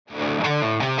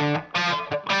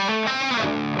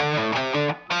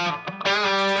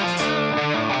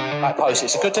back post.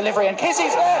 It's a good delivery, and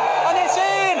Kizzy's there, and it's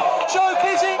in! Joe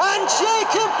Kizzy! And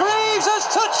Jacob Greaves has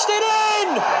touched it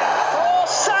in! Oh,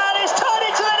 San is turned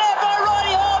into the net by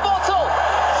Riley Harbottle!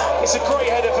 It's a great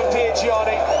header for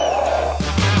Gianni.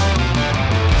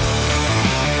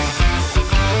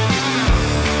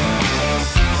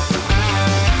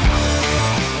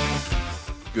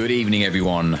 Good evening,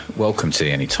 everyone. Welcome to the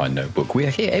Anytime Notebook. We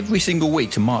are here every single week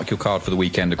to mark your card for the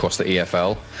weekend across the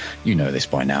EFL. You know this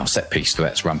by now. Set-piece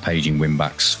threats, rampaging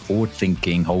wing-backs,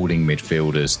 forward-thinking, holding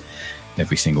midfielders.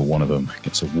 Every single one of them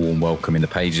gets a warm welcome in the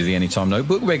pages of the Anytime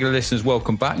Notebook. Regular listeners,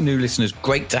 welcome back. New listeners,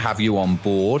 great to have you on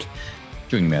board.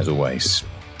 Joining me, as always,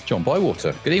 John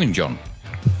Bywater. Good evening, John.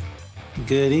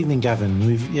 Good evening, Gavin.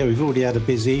 We've already had a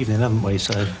busy evening, haven't we?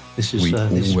 So this is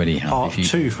part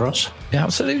two for us. Yeah,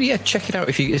 absolutely. Yeah, check it out.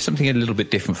 If it's something a little bit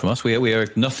different from us, we are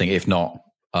nothing if not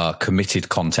committed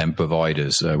content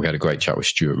providers. We had a great chat with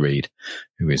Stuart Reid,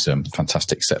 who is a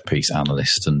fantastic set piece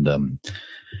analyst, and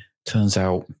turns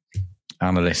out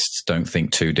analysts don't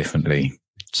think too differently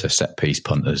to set piece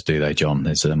punters, do they, John?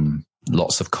 There's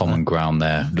lots of common ground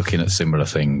there, looking at similar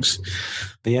things.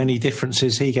 The only difference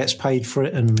is he gets paid for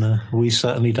it, and we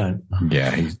certainly don't.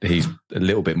 Yeah, he's a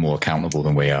little bit more accountable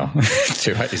than we are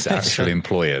to his actual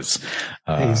employers.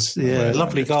 He's a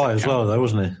lovely guy as well, though,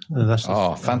 wasn't he?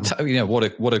 Fantastic! What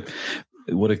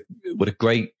a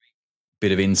great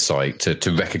bit of insight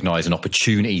to recognise an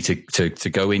opportunity to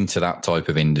go into that type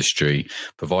of industry,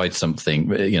 provide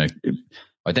something,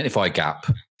 identify a gap,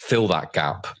 fill that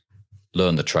gap,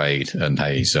 learn the trade, and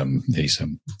I'd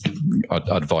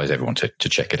advise everyone to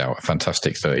check it out. A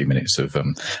fantastic 30 minutes of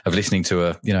listening to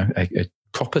a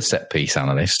proper set piece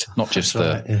analyst, not just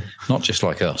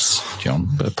like us, John,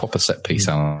 but a proper set piece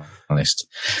analyst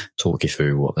talk you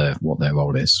through what their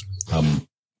role is.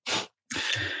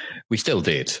 We still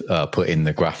did put in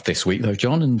the graph this week, though,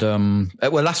 John, and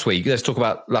last week. Let's talk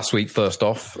about last week first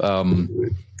off.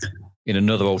 In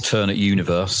another alternate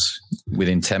universe,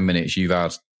 within 10 minutes, you've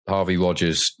had Harvey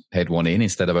Rogers head one in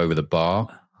instead of over the bar.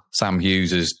 Sam Hughes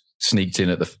has sneaked in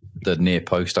at the near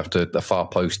post after the far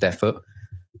post effort.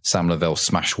 Sam Lavelle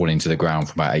smashed one into the ground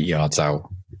from about 8 yards out,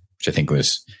 which I think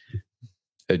was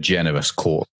a generous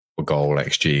quarter goal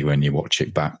XG when you watch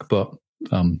it back. But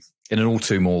in an all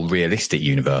too more realistic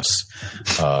universe,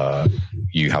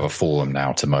 you have a forum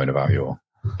now to moan about your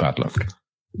bad luck.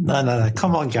 No.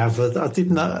 Come on, Gav. I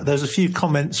didn't know. There's a few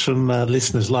comments from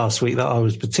listeners last week that I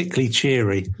was particularly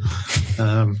cheery.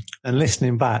 And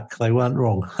listening back, they weren't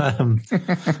wrong.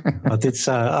 I did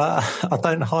say, I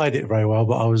don't hide it very well,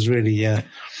 but I was really,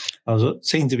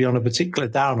 seemed to be on a particular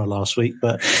downer last week.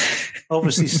 But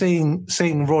obviously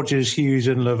seeing Rogers, Hughes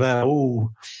and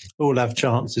Lavelle all have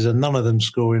chances and none of them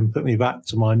scoring put me back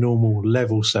to my normal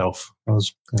level self.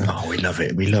 We love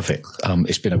it. We love it.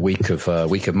 It's been a week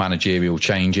of managerial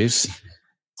changes.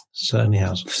 Certainly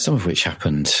has. Some of which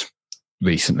happened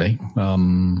recently.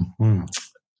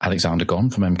 Alexander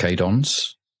gone from MK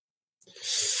Dons.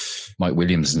 Mike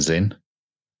Williamson's in. I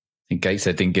think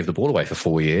Gateshead didn't give the ball away for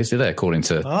 4 years, did they? According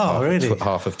to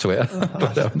half of Twitter.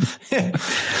 But, I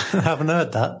haven't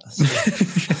heard that.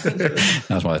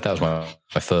 that was my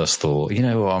first thought.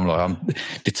 I'm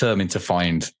determined to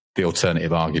find the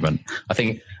alternative argument. I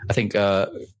think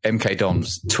MK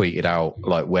Dons tweeted out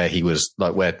like where he was,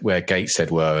 like where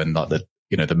Gateshead were, and like the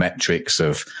metrics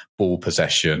of ball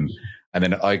possession. And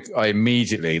then I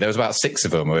immediately, there was about 6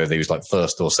 of them, whether he was like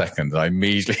first or second. And I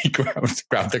immediately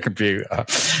grabbed the computer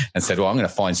and said, well, I'm going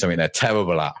to find something they're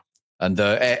terrible at. And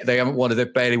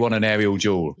they've barely won an aerial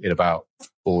duel in about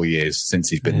 4 years since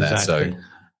he's been there. So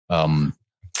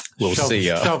we'll see.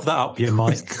 Shove that up your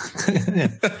Mike.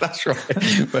 That's right.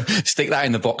 But stick that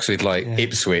in the box with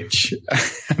Ipswich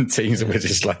and teams that we're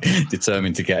just like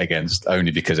determined to get against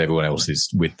only because everyone else is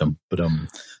with them. But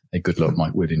good luck,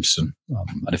 Mike Williamson,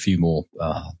 and a few more.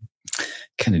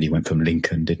 Kennedy went from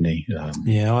Lincoln, didn't he?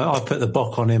 I put the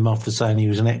bock on him after saying he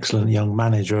was an excellent young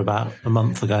manager about a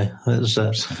month ago. It was,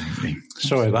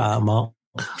 sorry about that, Mark.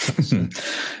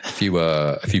 A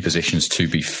few positions to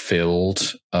be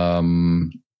filled.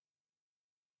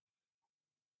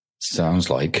 Sounds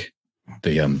like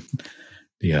the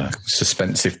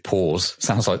suspensive pause.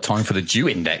 Sounds like time for the due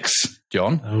index,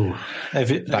 John.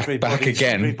 Back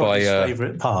again by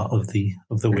favourite part of the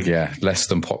week. Yeah, less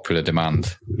than popular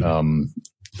demand.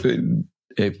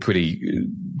 A pretty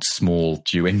small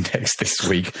due index this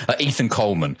week. Ethan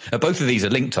Coleman. Both of these are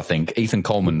linked, I think. Ethan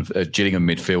Coleman, Gillingham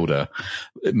midfielder,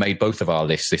 made both of our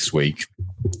lists this week.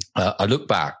 I look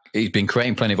back. He's been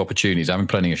creating plenty of opportunities, having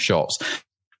plenty of shots.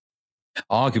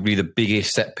 arguably the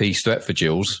biggest set-piece threat for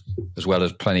Gills, as well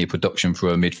as plenty of production for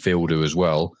a midfielder as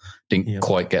well. Didn't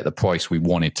quite get the price we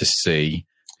wanted to see.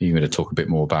 You're going to talk a bit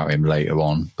more about him later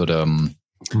on. But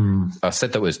I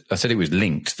said it was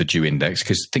linked to the due index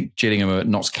because I think Gillingham are at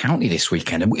Notts County this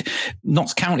weekend. And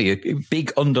Notts County, a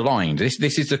big underlined.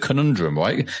 This is the conundrum,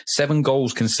 right? 7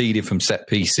 goals conceded from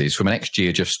set-pieces from an XG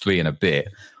of just 3 and a bit.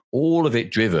 All of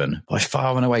it driven by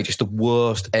far and away just the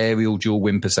worst aerial dual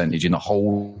win percentage in the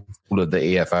whole of the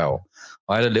EFL.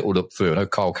 I had a little look through. I know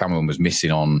Carl Cameron was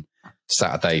missing on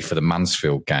Saturday for the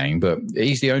Mansfield game, but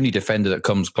he's the only defender that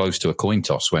comes close to a coin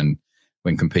toss when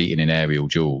competing in aerial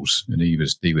duels, and he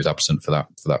was absent for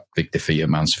that big defeat at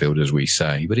Mansfield, as we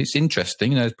say. But it's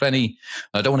interesting. There's plenty.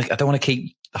 I don't want to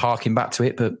keep harking back to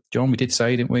it, but John, we did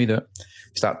say, didn't we, that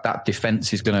it's that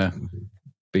defence is going to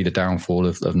be the downfall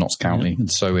of Notts County, and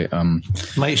so it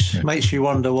makes you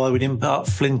wonder why we didn't put up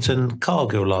Flint and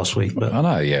Cargill last week. But I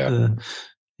know, yeah,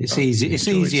 it's easy. It's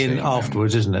easy in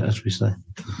afterwards, isn't it? As we say.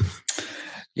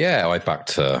 Yeah, I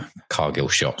backed Cargill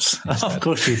shots. Of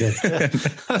course you did.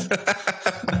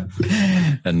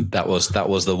 And that was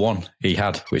the one he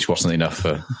had, which wasn't enough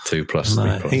for 2+,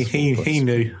 3+. He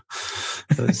knew.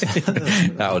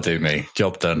 That'll do me.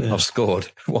 Job done. Yeah. I've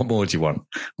scored. What more do you want?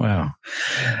 Wow.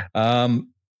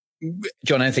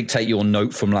 John, anything take your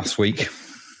note from last week?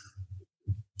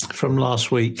 From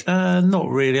last week? Not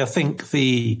really. I think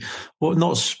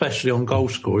not especially on goal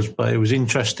scorers, but it was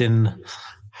interesting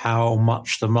how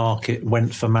much the market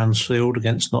went for Mansfield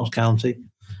against Notts County.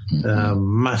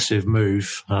 Massive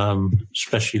move,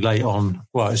 especially late on.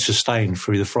 Well, it's sustained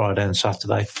through the Friday and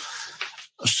Saturday.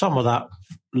 Some of that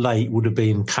late would have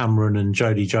been Cameron and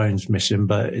Jody Jones missing,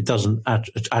 but it doesn't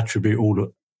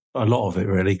attribute a lot of it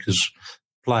really, because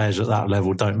players at that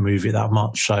level don't move it that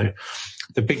much. So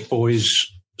the big boys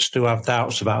still have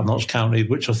doubts about Notts County,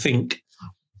 which I think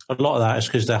a lot of that is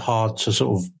because they're hard to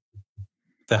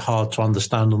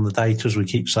understand on the data, as we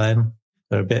keep saying.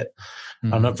 They're a bit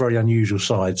on a very unusual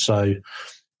side. So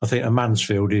I think at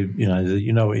Mansfield,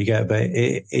 you know what you get, but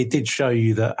it did show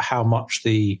you that how much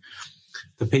the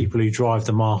people who drive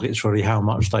the markets really how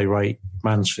much they rate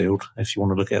Mansfield, if you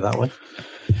want to look at it that way.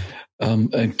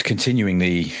 And continuing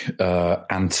the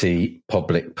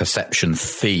anti-public perception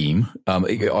theme,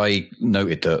 I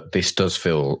noted that this does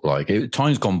feel like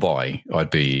times gone by, I'd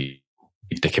be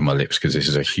dicking my lips because this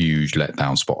is a huge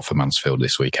letdown spot for Mansfield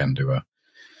this weekend, who are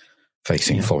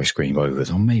facing Forest Green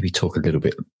Rovers. I'll maybe talk a little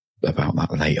bit about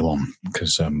that later on,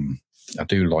 because I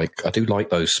do like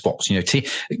those spots.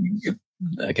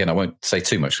 Again, I won't say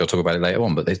too much, because I'll talk about it later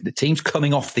on, but the teams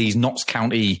coming off these Notts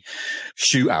County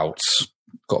shootouts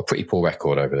got a pretty poor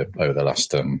record over the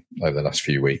last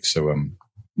few weeks. So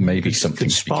maybe something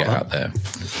to get out there.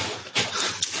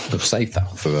 We'll save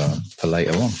that for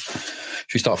later on.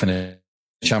 Should we start off in the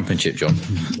Championship, John?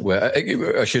 Where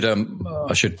I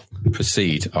should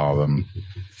precede our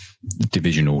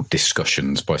divisional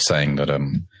discussions by saying that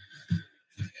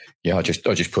I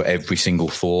just put every single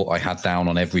thought I had down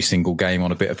on every single game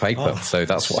on a bit of paper. So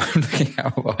that's what I'm looking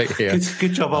at right here.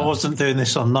 Good job I wasn't doing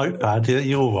this on Notepad.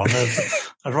 Your one,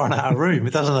 I'd run out of room.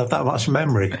 It doesn't have that much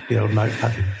memory, the old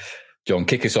Notepad. John,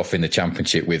 kick us off in the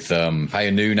Championship with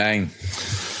a new name.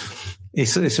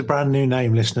 It's a brand new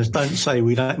name, listeners. Don't say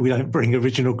we don't bring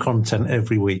original content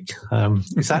every week.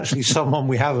 It's actually someone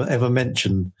we haven't ever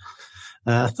mentioned.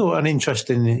 I thought an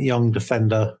interesting young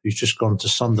defender who's just gone to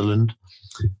Sunderland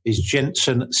is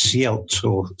Jensen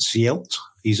Sielt.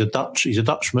 He's a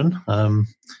Dutchman. Don't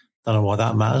know why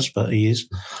that matters, but he is.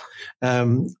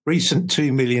 Recent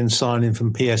 2 million signing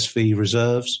from PSV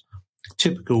reserves.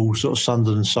 Typical sort of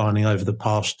Sunderland signing over the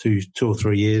past two or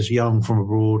 3 years. Young from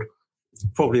abroad,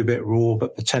 probably a bit raw,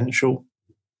 but potential.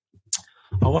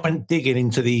 I went digging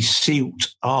into the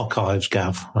Sielt archives,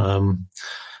 Gav,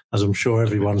 as I'm sure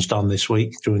everyone's done this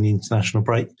week during the international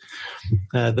break.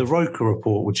 The Roker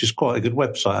Report, which is quite a good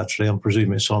website, actually. I'm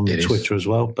presuming it's on Twitter as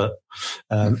well. But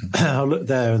I looked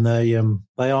there and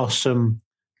they asked some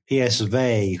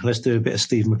PSV, let's do a bit of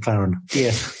Steve McLaren,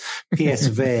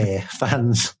 PSV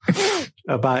fans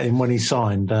about him when he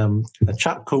signed. A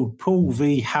chap called Paul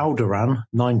V. Halderan,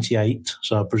 98.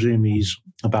 So I presume he's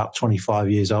about 25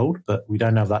 years old, but we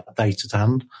don't have that data to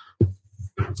hand.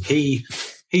 He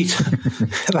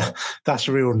that's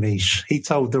a real niche. He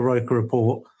told the Roker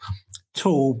Report,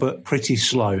 tall but pretty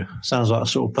slow. Sounds like the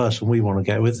sort of person we want to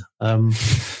get with.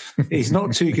 He's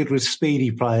not too good with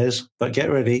speedy players, but get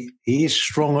ready, he is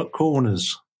strong at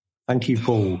corners. Thank you,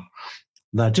 Paul.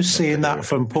 Now, just seeing that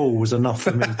from Paul was enough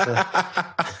for me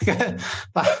to...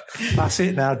 That's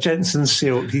it now. Jensen's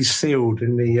sealed. He's sealed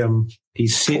in the...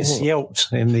 He's sealed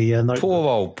in the... Poor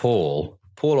old Paul.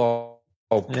 Poor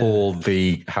Paul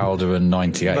v. Halderan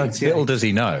 98. Little does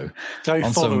he know,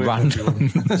 on some random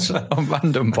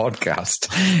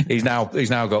podcast, he's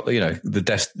now got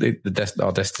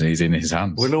our destinies in his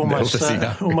hands. We'll almost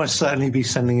certainly be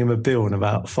sending him a bill in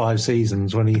about 5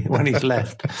 seasons when he's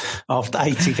left after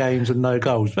 80 games and no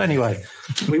goals. But anyway,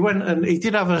 we went and he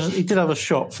did have a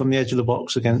shot from the edge of the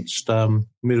box against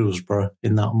Middlesbrough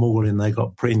in that mauling they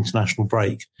got pre-international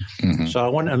break. Mm-hmm. So I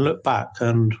went and looked back,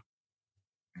 and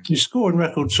his scoring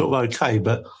record's sort of okay,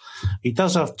 but he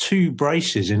does have 2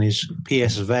 braces in his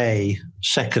PSV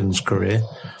seconds career,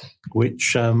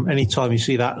 which any time you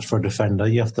see that for a defender,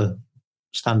 you have to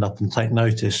stand up and take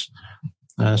notice.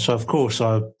 So, of course,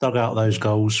 I dug out those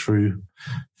goals through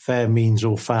fair means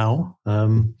or foul.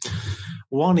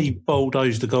 One, he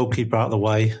bulldozed the goalkeeper out of the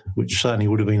way, which certainly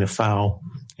would have been a foul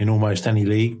in almost any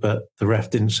league, but the ref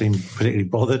didn't seem particularly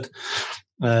bothered.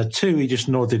 2, he just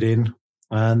nodded in.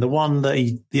 And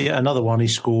another one he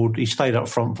scored, he stayed up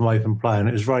front from open play, and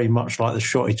it was very much like the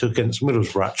shot he took against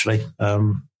Middlesbrough, actually.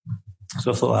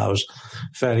 So I thought that was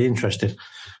fairly interesting.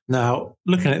 Now,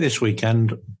 looking at this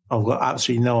weekend, I've got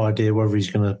absolutely no idea whether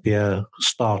he's going to be a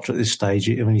starter at this stage.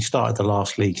 I mean, he started the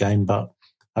last league game, but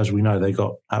as we know, they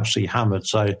got absolutely hammered.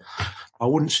 So I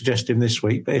wouldn't suggest him this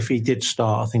week, but if he did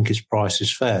start, I think his price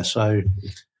is fair. So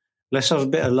let's have a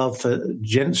bit of love for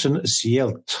Jensen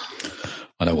Sjelt.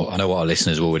 I know what our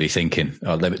listeners are already thinking.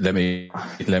 Let me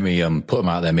put them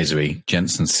out of their misery.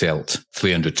 Jensen Sjelt,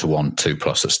 300-1,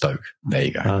 2+ at Stoke. There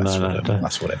you go.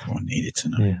 That's what everyone needed to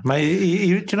know. Yeah.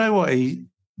 Mate, do you know what?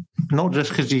 Not just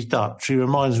because he's Dutch, he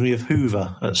reminds me of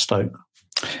Hoover at Stoke.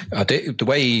 I did. The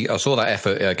way I saw that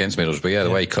effort against Middlesbrough, the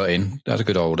way he cut in, that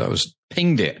was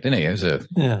pinged it, didn't he? It was a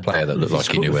player that looked like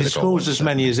he knew where the goal was. If he scores as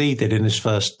many as he did in his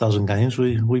first dozen games,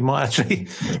 we might be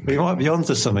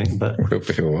onto something, but we'll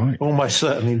be all right. Almost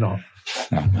certainly not.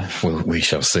 Well, we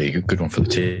shall see. Good one for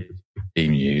the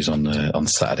team news on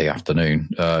Saturday afternoon.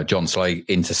 John, shall I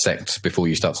intersect before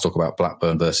you start to talk about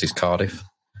Blackburn versus Cardiff?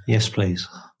 Yes, please.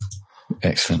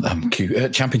 Excellent.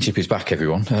 Championship is back,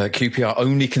 everyone. QPR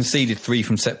only conceded 3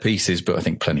 from set pieces, but I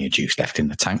think plenty of juice left in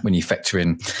the tank when you factor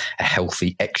in a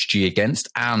healthy XG against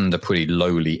and a pretty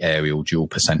lowly aerial duel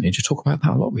percentage. I talk about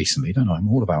that a lot recently, don't I? I'm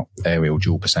all about aerial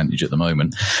duel percentage at the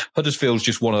moment. Huddersfield's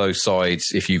just one of those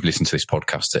sides, if you've listened to this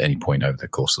podcast at any point over the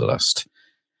course of the last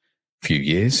few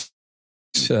years,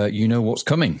 you know what's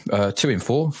coming. 2 in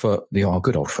 4 for our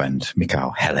good old friend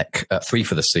Mikael Helek. 3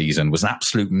 for the season. Was an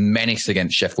absolute menace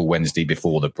against Sheffield Wednesday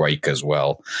before the break as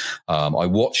well. I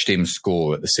watched him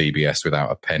score at the CBS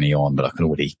without a penny on, but I can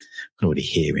already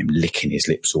hear him licking his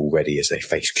lips already as they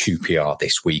face QPR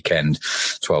this weekend.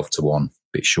 12-1.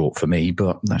 Bit short for me,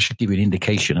 but that should give you an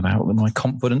indication about my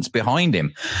confidence behind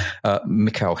him.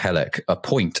 Mikael Helek, a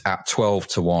point at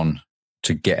 12-1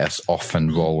 to get us off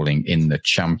and rolling in the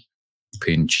Championship.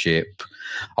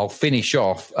 I'll finish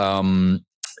off.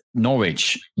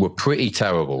 Norwich were pretty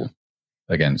terrible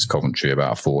against Coventry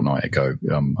about a fortnight ago.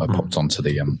 I popped onto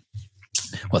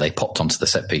they popped onto the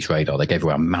set piece radar. They gave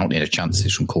away a mountain of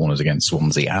chances from corners against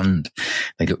Swansea, and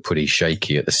they looked pretty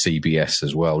shaky at the CBS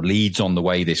as well. Leeds on the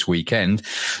way this weekend.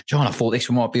 John, I thought this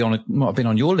one might have been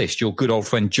on your list. Your good old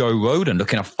friend Joe Roden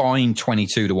looking a fine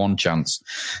 22-1 chance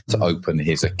to open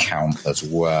his account as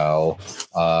well.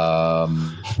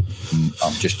 I'm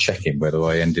just checking whether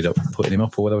I ended up putting him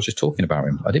up or whether I was just talking about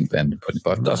him. I didn't end up putting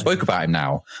him, but I spoke about him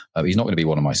now. He's not going to be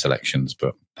one of my selections,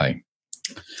 but hey.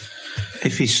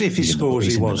 If he scores,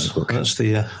 he was. That's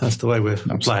the way we're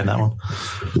playing that one.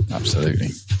 Absolutely.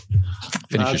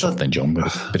 Finish us off then, John, with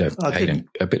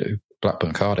a bit of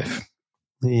Blackburn Cardiff.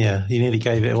 Yeah, you nearly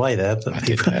gave it away there, but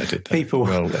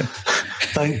people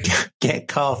don't get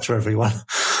Carter, everyone.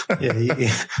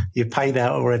 You paid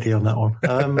out already on that one.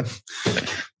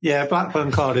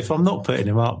 Blackburn Cardiff, I'm not putting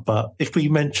him up, but if we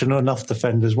mention enough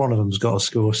defenders, one of them's got to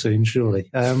score soon, surely.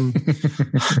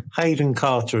 Hayden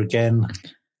Carter again.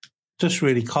 Just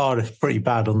really Cardiff pretty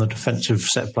bad on the defensive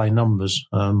set play numbers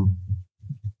and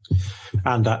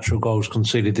actual goals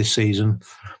conceded this season.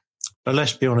 But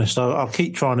let's be honest, I'll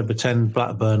keep trying to pretend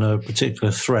Blackburn are a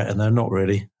particular threat, and they're not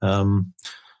really.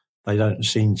 They don't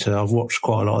seem to. I've watched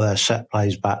quite a lot of their set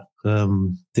plays back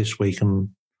this week and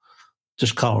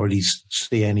just can't really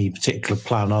see any particular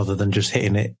plan other than just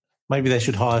hitting it. Maybe they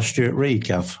should hire Stuart Reid,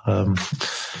 Gav.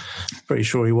 Pretty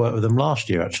sure he worked with them last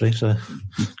year, actually. So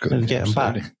good, get him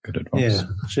back. Good advice. Yeah,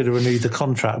 should have renewed the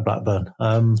contract, Blackburn.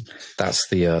 That's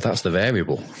the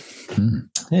variable.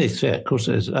 Yeah, of course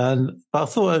it is. But I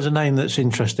thought there was a name that's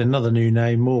interesting. Another new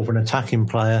name, more of an attacking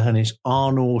player, and it's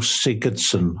Arnór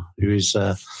Sigurdsson, who is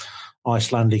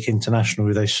Icelandic international,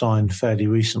 who they signed fairly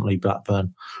recently,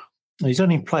 Blackburn. He's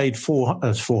only played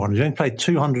 400. He's only played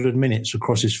 200 minutes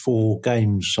across his 4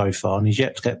 games so far, and he's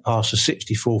yet to get past the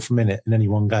 64th minute in any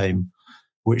one game,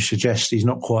 which suggests he's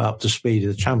not quite up to speed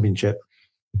of the Championship.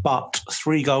 But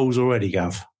 3 goals already,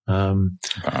 Gav.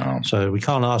 Wow. So we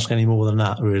can't ask any more than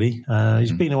that, really.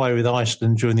 He's been away with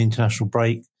Iceland during the international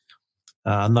break.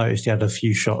 I noticed he had a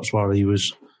few shots while he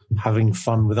was having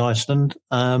fun with Iceland.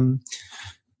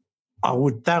 I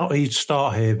would doubt he'd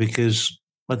start here because,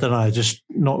 I don't know, just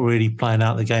not really playing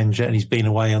out the games yet, and he's been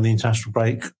away on the international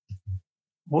break.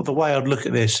 The way I'd look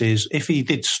at this is, if he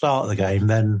did start the game,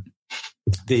 then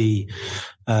the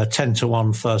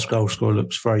 10-1 first goal scorer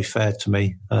looks very fair to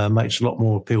me. Makes a lot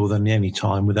more appeal than the any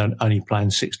time, with only playing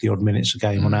 60-odd minutes a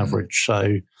game on average.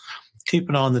 So keep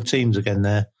an eye on the teams again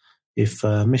there. If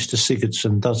Mr.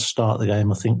 Sigurdsson does start the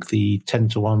game, I think the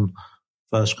 10-1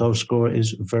 first goal scorer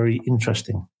is very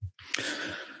interesting.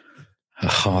 A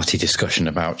hearty discussion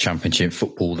about Championship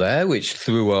football there, which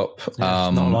threw up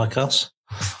Not like us.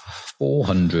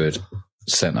 400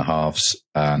 centre-halves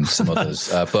and some others,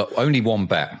 but only one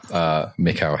bet,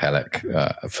 Mikael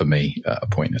Helek, for me, a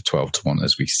point of 12-1,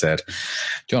 as we said.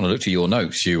 John, I looked at your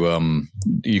notes. You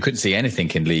couldn't see anything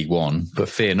in League One, but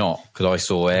fear not, because I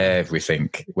saw everything.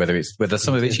 Whether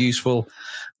some of it's useful,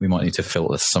 we might need to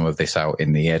filter some of this out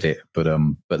in the edit. But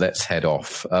let's head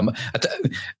off.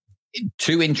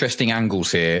 2 interesting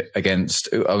angles here against.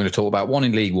 I'm going to talk about one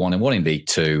in League One and one in League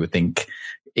Two. I think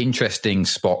interesting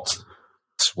spots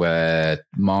where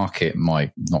market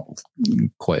might not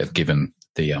quite have given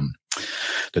the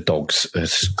Dogs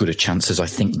as good a chance as I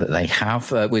think that they have.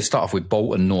 We'll start off with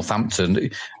Bolton, Northampton.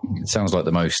 It sounds like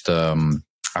the most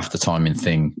after-timing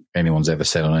thing anyone's ever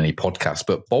said on any podcast,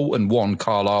 but Bolton 1,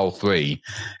 Carlisle 3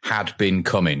 had been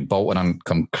coming. Bolton had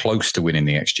come close to winning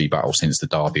the XG battle since the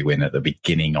Derby win at the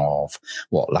beginning of,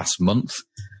 last month?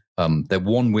 They're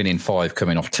 1 win in 5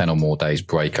 coming off 10 or more days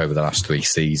break over the last 3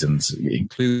 seasons,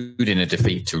 including a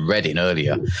defeat to Reading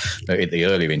earlier, at the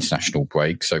earlier international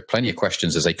break. So plenty of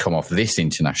questions as they come off this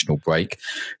international break.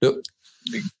 Look,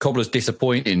 Cobbler's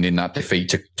disappointing in that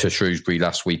defeat to Shrewsbury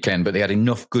last weekend, but they had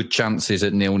enough good chances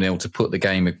at 0-0 to put the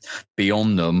game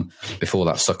beyond them before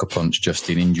that sucker punch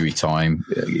just in injury time.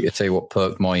 I tell you what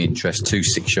perked my interest, 2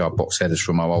 6-yard box headers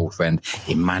from our old friend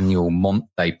Emmanuel Mont.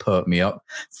 They perked me up.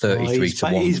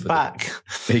 33-1. He's back.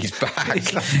 He's back.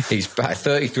 He's back.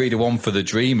 33-1 for the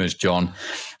Dreamers, John.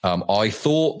 I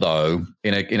thought, though,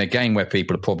 in a game where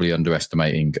people are probably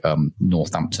underestimating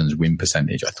Northampton's win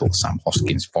percentage, I thought Sam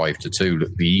Hoskins 5-2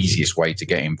 looked the easiest way to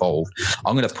get involved.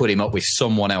 I'm going to put him up with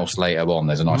someone else later on.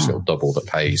 There's a nice little double that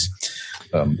pays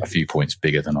a few points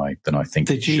bigger than I think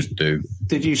it should do.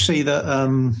 Did you see that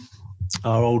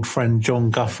our old friend John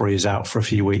Guthrie is out for a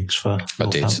few weeks for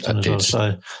Northampton as well?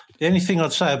 So the only thing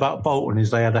I'd say about Bolton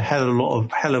is they had a hell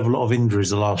of a lot of injuries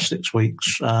the last 6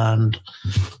 weeks, and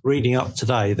reading up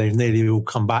today, they've nearly all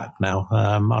come back now.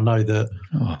 I know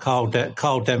that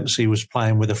Carl Dempsey was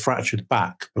playing with a fractured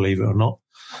back, believe it or not.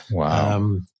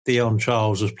 Wow. Dion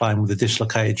Charles was playing with a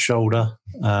dislocated shoulder,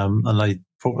 and I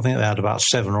think they had about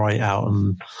 7 or 8 out,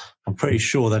 and I'm pretty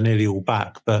sure they're nearly all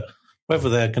back. But whether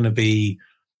they're going to be,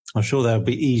 I'm sure they'll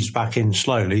be eased back in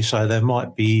slowly, so there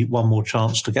might be one more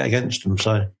chance to get against them.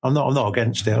 So I'm not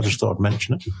against it. I just thought I'd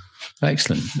mention it.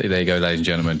 Excellent. There you go, ladies and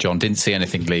gentlemen. John didn't see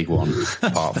anything League One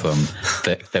apart from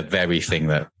the very thing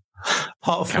that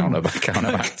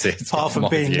counteracted. Apart from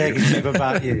being negative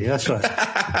about you. That's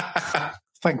right.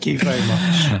 Thank you very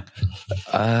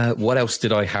much. What else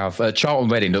did I have? Charlton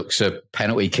Reading looks a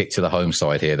penalty kick to the home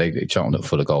side here. Charlton look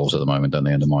full of goals at the moment, don't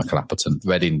they, under Michael Appleton?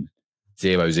 Reading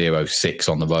 0-0-6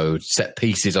 on the road. Set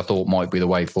pieces I thought might be the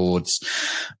way forwards.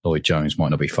 Lloyd Jones might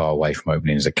not be far away from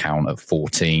opening his account at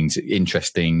 14.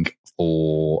 Interesting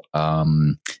for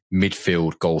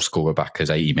midfield goal scorer backers,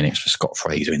 80 minutes for Scott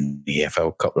Fraser in the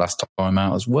EFL Cup last time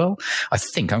out as well. I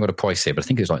think I've got a price here, but I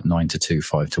think it was like 9-2,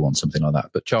 5-1, something like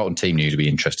that. But Charlton team knew to be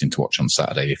interesting to watch on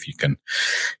Saturday if you can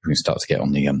start to get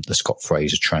on the Scott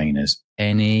Fraser trainers.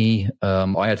 I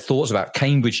had thoughts about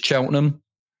Cambridge Cheltenham.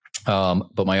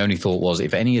 But my only thought was,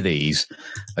 if any of these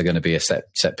are going to be a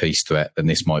set piece threat, then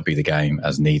this might be the game,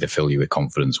 as neither fill you with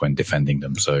confidence when defending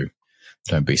them. So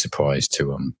don't be surprised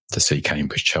to see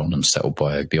Cambridge Cheltenham settled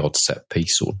by the odd set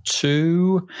piece or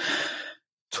two.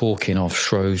 Talking of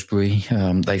Shrewsbury,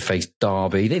 they face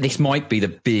Derby. This might be the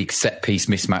big set-piece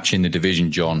mismatch in the division,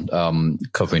 John,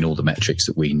 covering all the metrics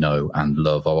that we know and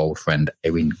love. Our old friend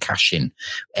Erin Cashin,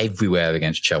 everywhere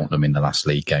against Cheltenham in the last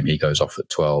league game. He goes off at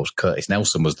 12. Curtis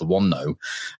Nelson was the one, though,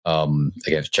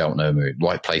 against Cheltenham.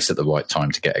 Right place at the right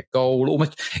time to get a goal.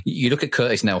 Almost, you look at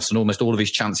Curtis Nelson, almost all of his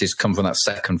chances come from that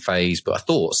second phase, but I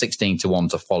thought 16-1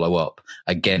 to follow up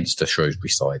against a Shrewsbury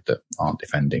side that aren't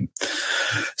defending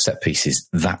set pieces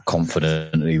that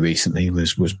confidently recently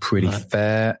was pretty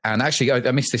fair. And actually,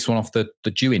 I missed this one off the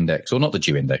due index, or not the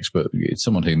due index, but it's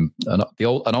someone who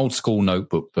an old school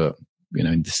notebook, but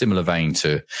in the similar vein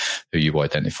to who you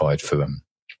identified for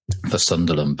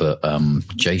Sunderland. But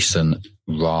Jason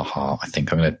Raha, I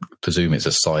think I'm going to presume it's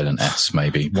a silent S,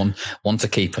 maybe one to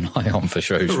keep an eye on for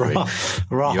Shrewsbury.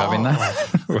 You having that?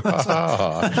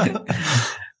 Raha.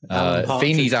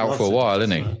 Feeney's out for a while,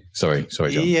 isn't he? Sorry,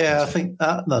 John. Yeah, I think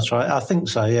that's right. I think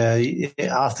so. Yeah,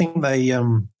 I think they.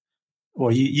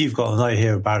 You've got a note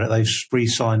here about it. They've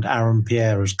re-signed Aaron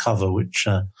Pierre as cover, which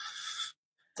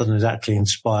doesn't exactly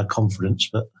inspire confidence.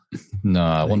 But no,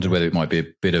 I wondered whether it might be a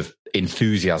bit of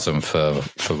enthusiasm for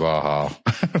Raha.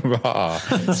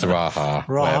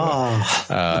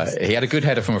 Raha. He had a good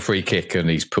header from a free kick, and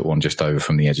he's put one just over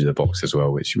from the edge of the box as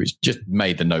well, which just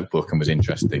made the notebook and was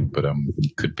interesting. But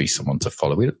could be someone to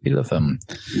follow. We love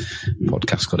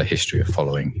podcast got a history of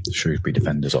following Shrewsbury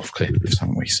defenders off cliffs,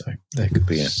 haven't we? So there could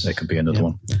be another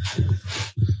one.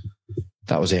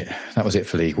 That was it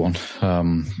for League One.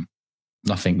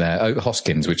 Nothing there. Oh,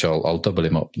 Hoskins, which I'll double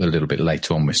him up a little bit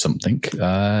later on with something.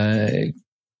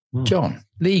 John,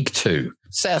 League Two.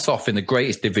 Set us off in the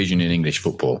greatest division in English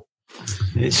football.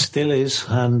 It still is.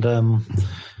 And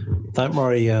don't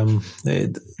worry,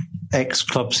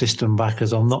 ex-club system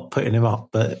backers, I'm not putting him up,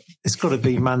 but it's got to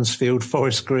be Mansfield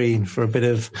Forest Green for a bit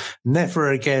of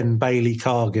never again Bailey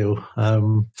Cargill.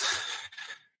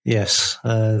 Yes,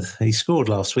 he scored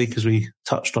last week, as we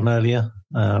touched on earlier.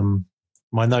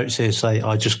 My notes here say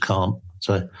I just can't.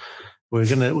 So we're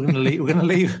gonna leave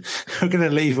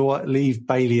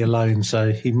Bailey alone.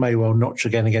 So he may well notch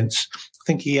again against. I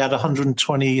think he had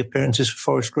 120 appearances for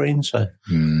Forest Green. So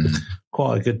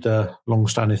quite a good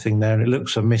long-standing thing there. And it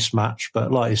looks a mismatch,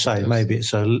 but like you say, maybe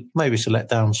it's a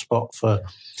letdown spot for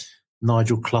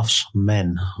Nigel Clough's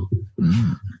men.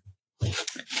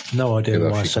 No idea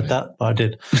why I said that, but I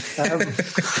did.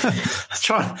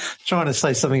 Trying to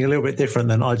say something a little bit different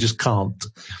than I just can't.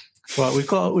 Right,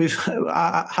 we've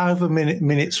however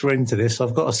minutes we're into this,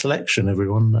 I've got a selection,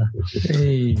 everyone.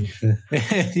 Hey.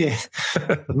 Yeah,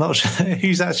 I'm not sure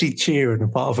who's actually cheering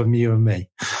apart from you and me.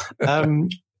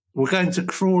 We're going to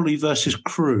Crawley versus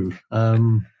Crewe.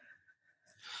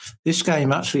 This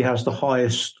game actually has the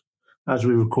highest, as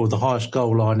we record, the highest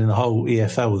goal line in the whole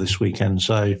EFL this weekend.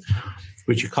 So,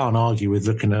 which you can't argue with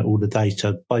looking at all the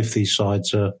data. Both these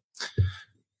sides are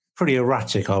pretty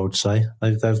erratic, I would say.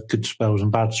 They have good spells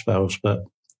and bad spells, but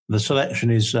the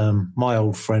selection is my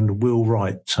old friend Will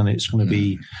Wright, and it's going to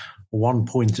be 1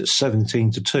 point at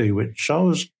 17-2, which I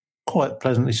was quite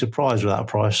pleasantly surprised with that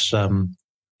price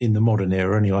in the modern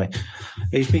era anyway.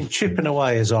 He's been chipping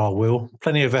away as our Will.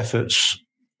 Plenty of efforts,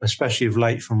 especially of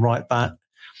late from right back.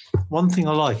 One thing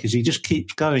I like is he just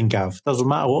keeps going, Gav. Doesn't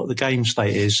matter what the game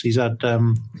state is. He's had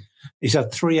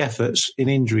 3 efforts in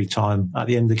injury time at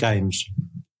the end of games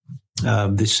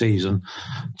this season.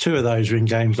 2 of those are in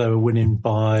games they were winning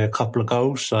by a couple of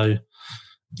goals. So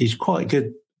he's quite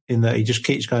good in that he just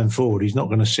keeps going forward. He's not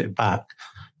going to sit back.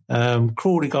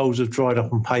 Crawley goals have dried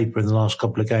up on paper in the last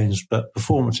couple of games, but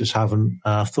performances haven't.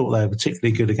 I thought they were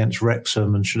particularly good against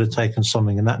Wrexham and should have taken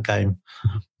something in that game.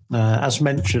 As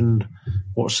mentioned,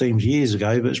 what seems years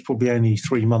ago, but it's probably only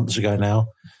 3 months ago now,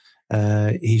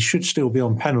 he should still be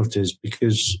on penalties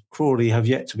because Crawley have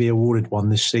yet to be awarded one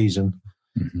this season,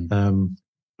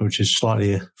 which is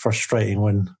slightly frustrating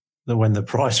when the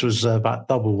price was about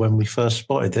double when we first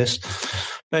spotted this.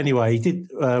 But anyway,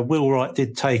 Will Wright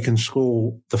did take and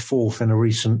score the 4th in a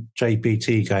recent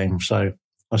JPT game, so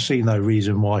I see no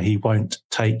reason why he won't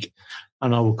take,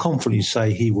 and I will confidently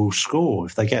say he will score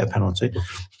if they get a penalty.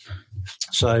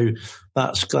 So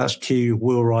that's cue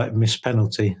Will Wright missed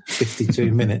penalty,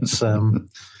 52 minutes. But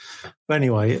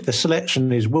anyway, the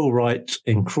selection is Will Wright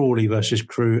in Crawley versus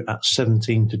Crewe at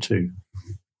 17-2.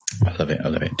 I love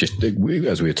it. Just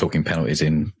as we were talking penalties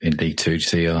in League Two, did you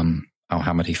see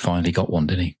Al-Hamid, he finally got one,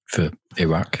 didn't he, for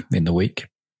Iraq in the week?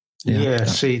 Yeah,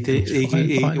 see,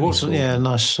 he wasn't. Yeah,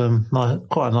 nice,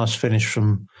 quite a nice finish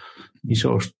from. He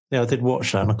sort of. Yeah, I did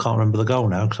watch that, and I can't remember the goal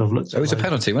now because I've looked. It was a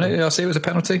penalty, wasn't it? Did I see it was a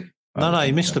penalty? No,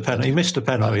 he missed a penalty. He missed a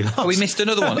penalty. Oh, he missed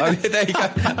another one. Oh, there you go.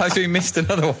 Oh, so he missed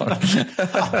another one.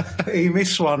 He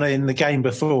missed one in the game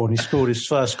before, and he scored his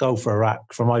first goal for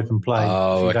Iraq from open play.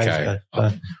 Oh, okay.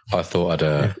 I thought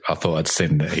I'd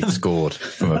seen that he'd scored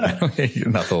from a penalty,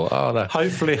 and I thought, no.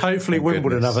 Hopefully,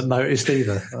 Wimbledon haven't noticed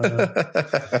either.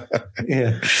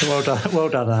 Yeah, well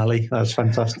done, Ali. That's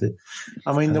fantastic.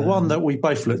 I mean, the one that we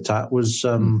both looked at was,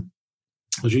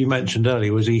 as you mentioned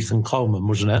earlier, was Ethan Coleman,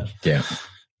 wasn't it? Yeah.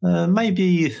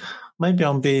 Maybe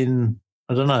I'm being,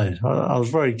 I don't know. I was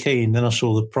very keen. Then I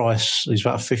saw the price. He's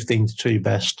about 15-2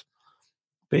 best.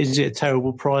 But is it a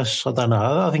terrible price? I don't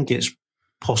know. I think it's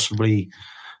possibly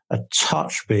a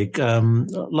touch big.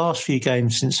 Last few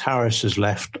games since Harris has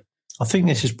left, I think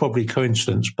this is probably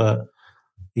coincidence, but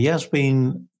he has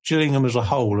been, Gillingham as a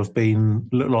whole have been,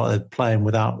 look like they're playing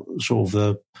without sort of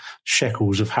the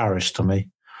shekels of Harris to me.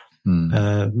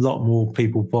 A lot more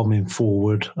people bombing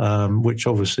forward, which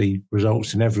obviously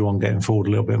results in everyone getting forward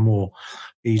a little bit more.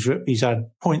 He's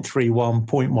had 0.31,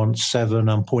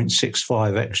 0.17 and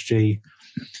 0.65 XG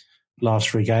last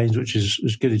 3 games, which is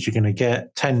as good as you're going to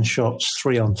get. 10 shots,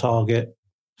 3 on target.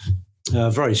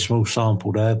 Very small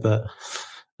sample there,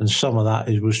 and some of that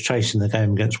was chasing the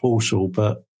game against Walsall,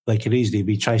 but they could easily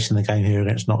be chasing the game here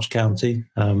against Notts County.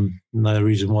 No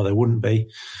reason why they wouldn't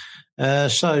be.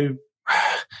 So,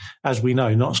 as we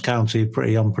know, Notts County are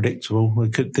pretty unpredictable.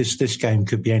 This game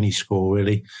could be any score,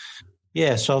 really.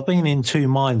 Yeah, so I've been in 2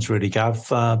 minds, really, Gav,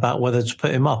 about whether to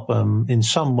put him up. In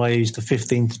some ways, the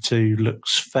 15-2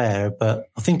 looks fair, but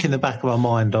I think in the back of my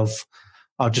mind,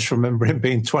 I just remember him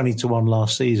being 20-1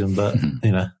 last season. But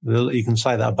you can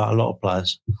say that about a lot of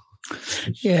players.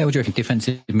 Yeah, what do you reckon?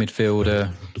 Defensive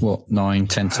midfielder,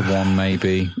 9-10-1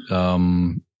 maybe.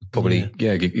 Probably,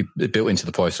 built into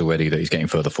the price already that he's getting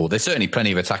further forward. There's certainly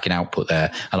plenty of attacking output there.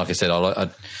 And like I said,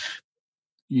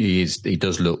 he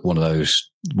does look one of those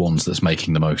ones that's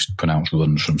making the most pronounced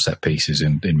runs from set pieces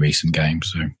in recent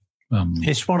games. So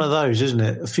it's one of those, isn't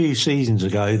it? A few seasons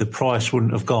ago, the price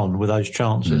wouldn't have gone with those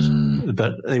chances,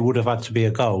 but it would have had to be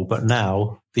a goal. But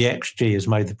now the XG has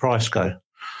made the price go.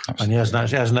 Absolutely. And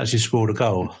he hasn't actually scored a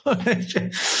goal. But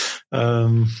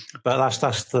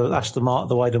that's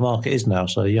the way the market is now.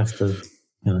 So you have to,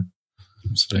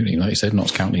 Absolutely, like you said,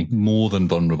 Notts County more than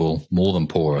vulnerable, more than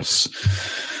porous.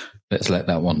 Let's let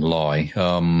that one lie,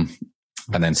 and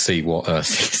then see what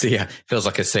feels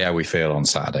like. See how we feel on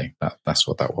Saturday. That's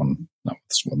what that one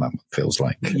feels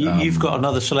like. You've got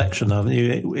another selection, haven't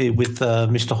you, with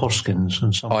Mr. Hoskins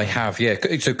and so on? I have, yeah.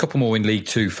 So a couple more in League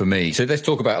Two for me. So let's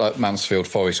talk about like Mansfield,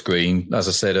 Forest Green. As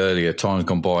I said earlier, time's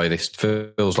gone by. This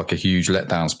feels like a huge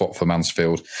letdown spot for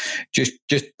Mansfield. Just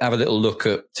have a little look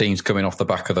at teams coming off the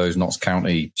back of those Notts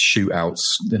County shootouts.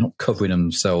 They're not covering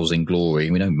themselves in glory.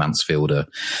 We know Mansfield are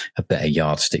a better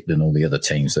yardstick than all the other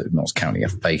teams that Notts County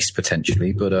have faced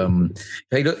potentially. But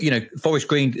hey, look, Forest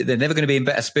Green, they're never going to be in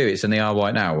better spirits than they are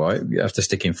right now, right? You have to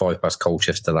stick in 5 past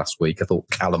Colchester last week. I thought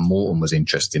Callum Morton was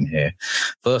interesting here.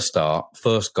 First start,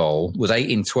 first goal, was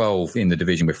 8-12 in the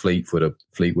division with Fleetwood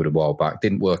a while back.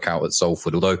 Didn't work out at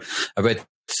Salford, although I read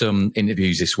some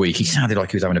interviews this week. He sounded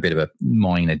like he was having a bit of a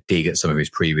minor dig at some of his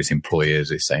previous employers.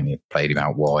 He's saying he played him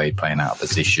out wide, playing out of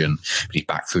position, but he's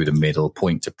back through the middle,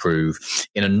 point to prove.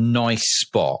 In a nice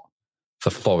spot for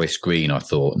Forest Green, I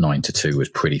thought 9-2 was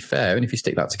pretty fair. And if you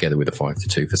stick that together with a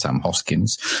 5-2 for Sam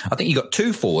Hoskins, I think you got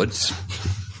 2 forwards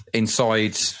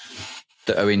inside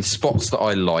that are in spots that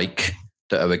I like,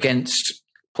 that are against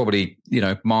probably,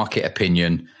 market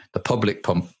opinion. The public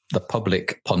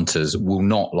punters will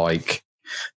not like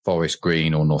Forest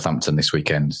Green or Northampton this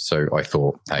weekend. So I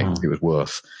thought, hey, it was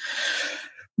worth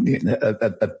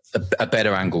a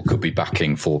better angle. Could be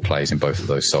backing 4 plays in both of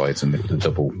those sides, and the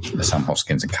double, the Sam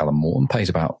Hoskins and Callum Morton, pays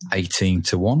about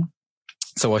 18-1.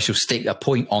 So I shall stick a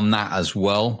point on that as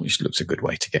well, which looks a good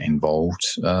way to get involved.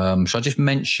 Let me just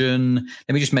mention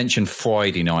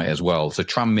Friday night as well. So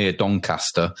Tranmere,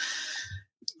 Doncaster.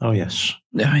 Oh yes,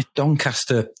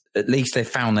 Doncaster. At least they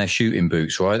found their shooting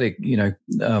boots, right? They,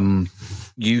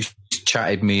 you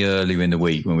chatted me earlier in the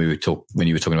week when you were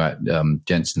talking about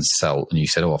Jensen Selt, and you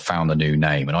said, "Oh, I found a new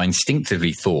name," and I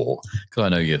instinctively thought, because I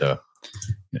know you're the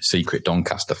secret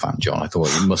Doncaster fan, John, I thought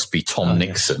it must be Tom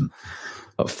Nixon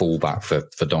at fullback for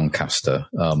Doncaster.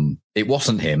 It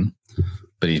wasn't him,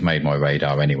 but he's made my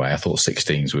radar anyway. I thought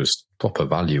 16s was proper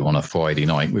value on a Friday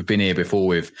night. We've been here before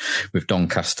with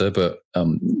Doncaster, but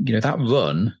that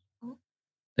run.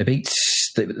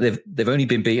 They've only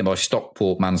been beaten by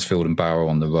Stockport, Mansfield and Barrow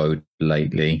on the road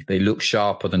lately. They look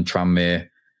sharper than Tranmere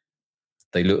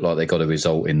They looked like they got a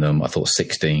result in them. I thought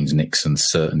 16's Nixon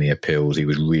certainly appeals. He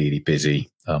was really busy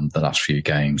the last few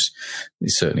games.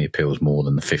 It certainly appeals more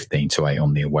than the 15-8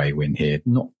 on the away win here.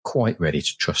 Not quite ready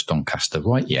to trust Doncaster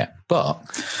right yet, but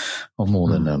I'm more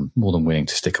than willing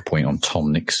to stick a point on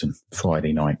Tom Nixon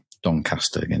Friday night.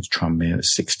 Doncaster against Tranmere at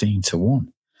 16-1.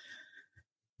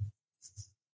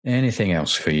 Anything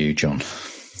else for you, John?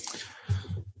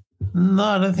 No,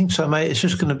 I don't think so, mate. It's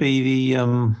just going to be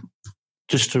the...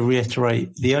 Just to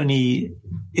reiterate, the only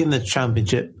in the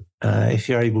Championship, if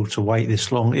you're able to wait this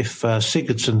long, if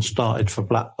Sigurdsson started for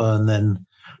Blackburn, then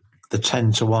the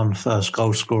 10-1 first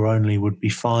goal scorer only would be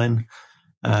fine.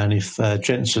 And if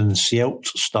Jensen Sjelt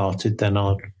started, then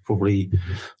I'd probably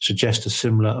suggest a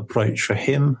similar approach for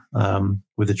him,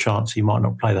 with a chance he might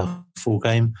not play the full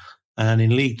game. And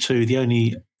in League Two, the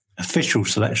only official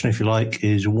selection, if you like,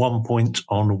 is 1 point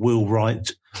on Will Wright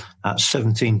at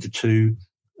 17-2.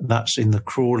 That's in the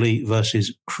Crawley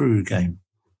versus Crewe game.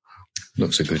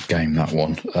 Looks a good game, that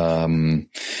one.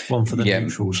 One for the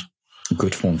neutrals.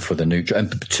 Good one for the neutral.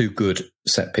 And two good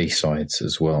set-piece sides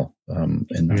as well in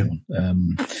that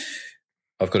one.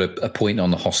 I've got a point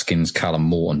on the Hoskins Callum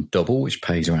Morton double, which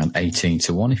pays around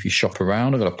 18-1 if you shop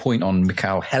around. I've got a point on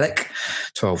Mikhail Helik,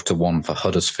 12-1 for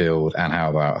Huddersfield. And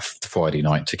how about a Friday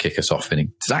night to kick us off in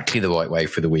exactly the right way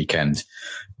for the weekend?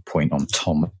 Point on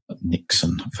Tom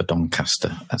Nixon for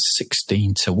Doncaster at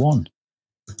 16-1.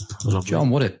 Lovely. John,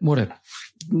 what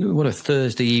a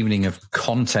Thursday evening of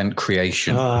content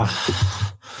creation.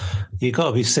 You've got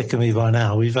to be sick of me by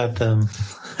now. We've had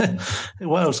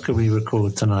what else could we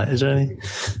record tonight? Is there any?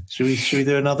 Should we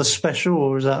do another special,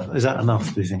 or is that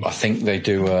enough, do you think? I think they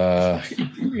do.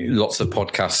 Lots of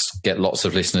podcasts get lots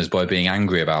of listeners by being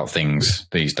angry about things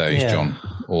these days, John.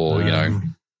 Or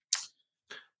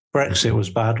Brexit was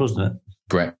bad, wasn't it?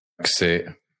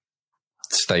 Brexit,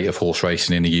 state of horse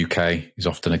racing in the UK is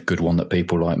often a good one that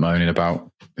people like moaning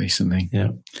about recently.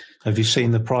 Yeah. Have you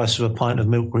seen the price of a pint of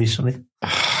milk recently?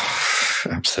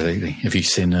 Absolutely. Have you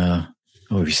seen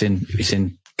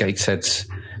Gateshead's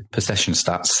possession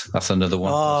stats? That's another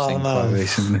one. Oh, no.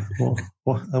 Recently.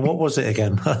 What was it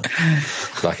again?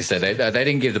 Like I said, they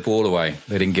didn't give the ball away.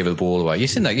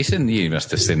 You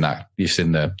must have seen that. You've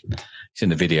seen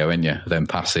the video, ain't you? Them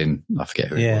passing, I forget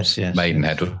who it was. Yes.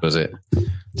 Maidenhead, was it?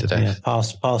 Today. Yeah,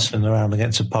 passing around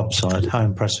against a pub side. How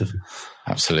impressive.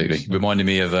 Absolutely. Reminded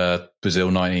me of Brazil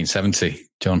 1970,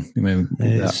 John.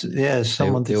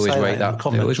 Someone did say that.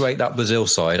 They always rate that Brazil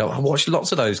side. I watched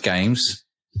lots of those games.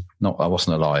 I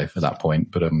wasn't alive at that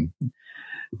point, but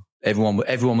everyone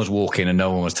was walking and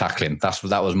no one was tackling. That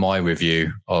was my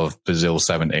review of Brazil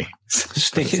 70.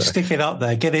 Stick it up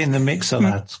there. Get it in the mixer,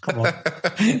 lads. Come on.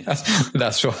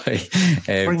 That's right.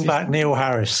 Bring back Neil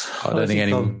Harris. I don't think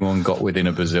anyone got within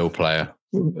a Brazil player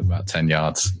about 10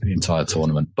 yards the entire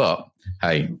tournament. But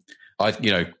hey,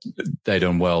 they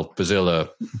done well. Brazil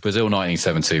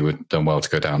 1970 were done well to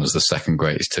go down as the second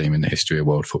greatest team in the history of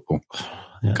world football.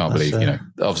 Yeah, can't believe,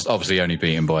 obviously only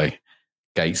beaten by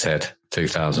Gateshead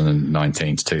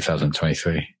 2019 to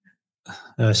 2023.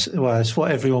 Well, it's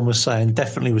what everyone was saying,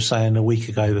 definitely was saying a week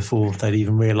ago before they'd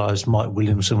even realised Mike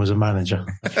Williamson was a manager.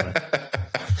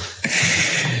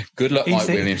 Good luck, Mike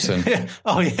Williamson. Yeah.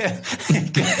 Oh, yeah.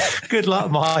 Good luck,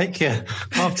 Mike. Yeah.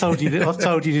 I've told you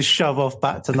to shove off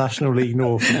back to National League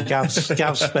North. And Gav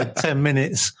spent 10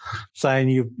 minutes saying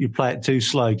you play it too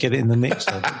slow, get it in the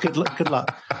mixer. Good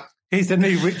luck. He's the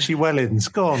new Richie Wellens.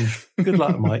 Go on. Good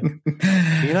luck, Mike.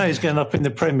 He's going up in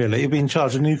the Premier League. He'll be in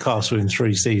charge of Newcastle in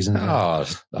 3 seasons. I'll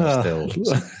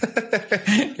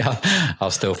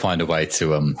still find a way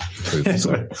to prove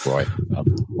myself right.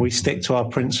 We stick to our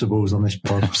principles on this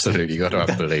pod. Absolutely. You've got to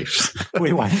have beliefs.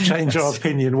 We won't change our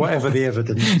opinion, whatever the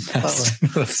evidence.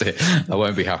 That's it. I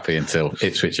won't be happy until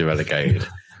Ipswich are relegated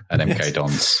and MK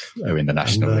Dons are in the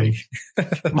National League.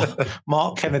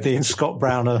 Mark Kennedy and Scott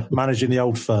Brown are managing the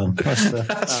old firm. That's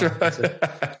right.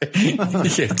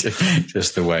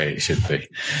 Just the way it should be.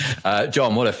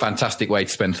 John, what a fantastic way to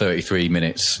spend 34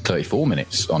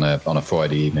 minutes on a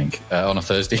Friday evening, on a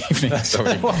Thursday evening.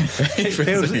 Sorry. It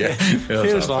feels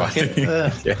like it.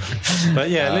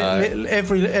 But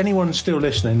anyone still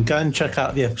listening, go and check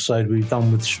out the episode we've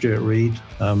done with Stuart Reid.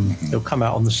 It'll come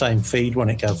out on the same feed when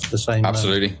it goes the same.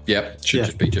 Absolutely.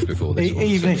 Just be just before this.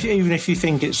 Even if you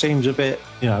think it seems a bit,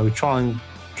 we try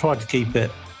to keep it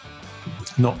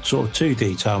not sort of too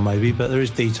detailed, maybe, but there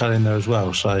is detail in there as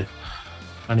well. So,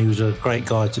 and he was a great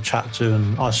guy to chat to,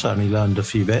 and I certainly learned a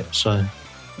few bits. So,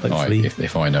 hopefully,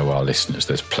 if I know our listeners,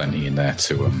 there's plenty in there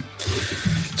to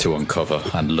uncover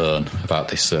and learn about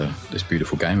this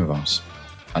beautiful game of ours.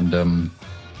 And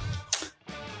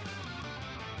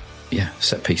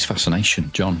set piece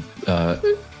fascination. John,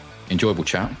 enjoyable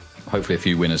chat. Hopefully a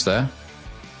few winners there.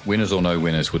 Winners or no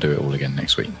winners, we'll do it all again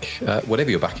next week.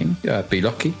 Whatever you're backing, be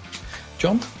lucky.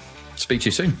 John, speak to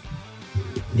you soon.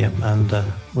 And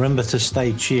remember to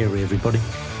stay cheery, everybody.